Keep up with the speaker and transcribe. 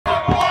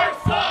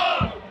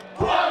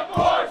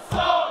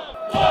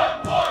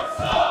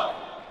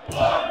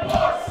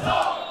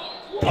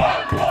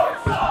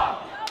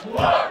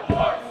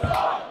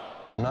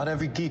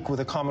with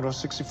a Commodore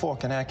 64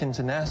 can hack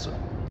into NASA.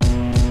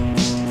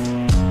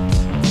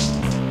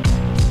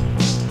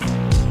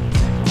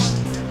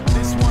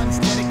 This one's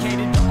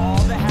dedicated to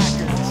all the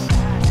hackers.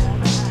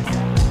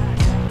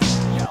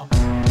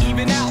 Yo.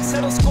 Even out,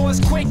 settle scores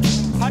quick.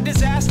 Our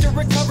disaster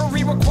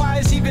recovery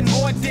requires even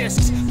more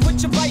discs.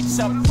 Put your bytes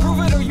up,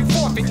 prove it or you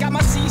forfeit. Got my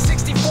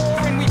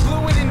C64 and we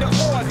blew it into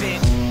orbit.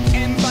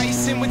 M.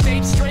 Bison with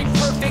 8 straight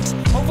perfects.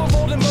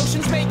 Overvolt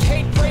emotions make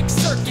hate break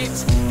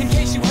circuits. In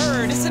case you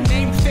heard, it's a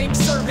named fake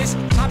service.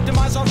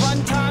 Optimize our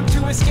runtime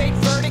to escape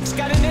verdicts.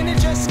 Got an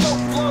integer scope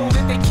flow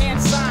that they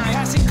can't sign.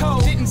 Passing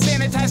code, didn't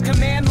sanitize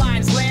command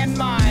lines,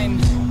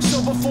 landmine.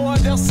 So before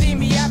they'll see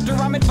me after,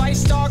 I'm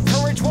advice star,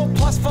 courage, woke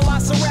plus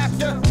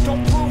velociraptor.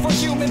 Don't prove we're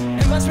human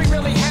unless we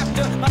really have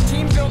to. My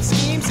team built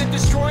schemes that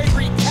destroy,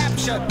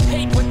 recapture.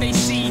 Hate what they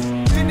see,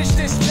 finish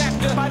this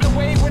chapter. By the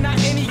way, we're not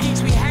any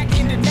geeks, we hack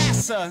into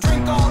NASA.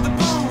 Drink all the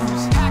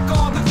booze, hack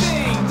all the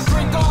things.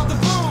 Drink all the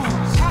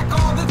booze, hack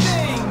all the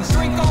things.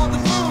 Drink all the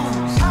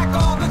booze, hack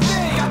all the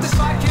things. Got this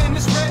vodka and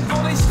this Red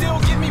Bull, they still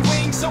give me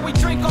wings. So we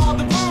drink all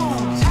the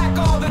booze, hack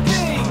all the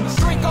things.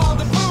 Drink all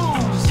the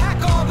booze,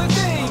 hack all the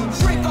things.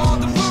 Drink all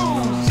the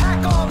booze,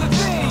 hack all the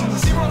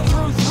things. 0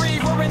 through 3,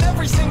 we're in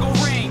every single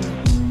ring.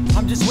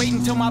 I'm just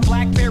waiting till my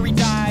BlackBerry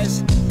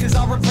dies, cause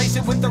I'll replace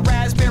it with the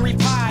Raspberry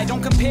Pi.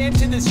 Don't compare it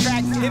to this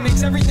track, it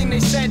makes everything they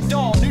said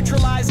dull.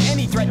 Neutralize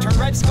any threat, turn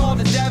Red Skull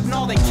to Dev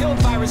Null. They killed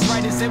virus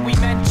writers that we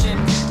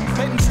mentioned,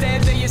 but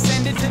instead they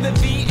ascended to the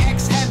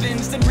VX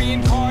heavens, then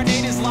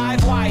reincarnate as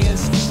live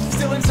wires.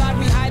 Still inside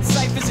we hide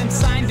ciphers and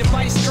signed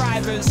device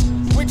drivers.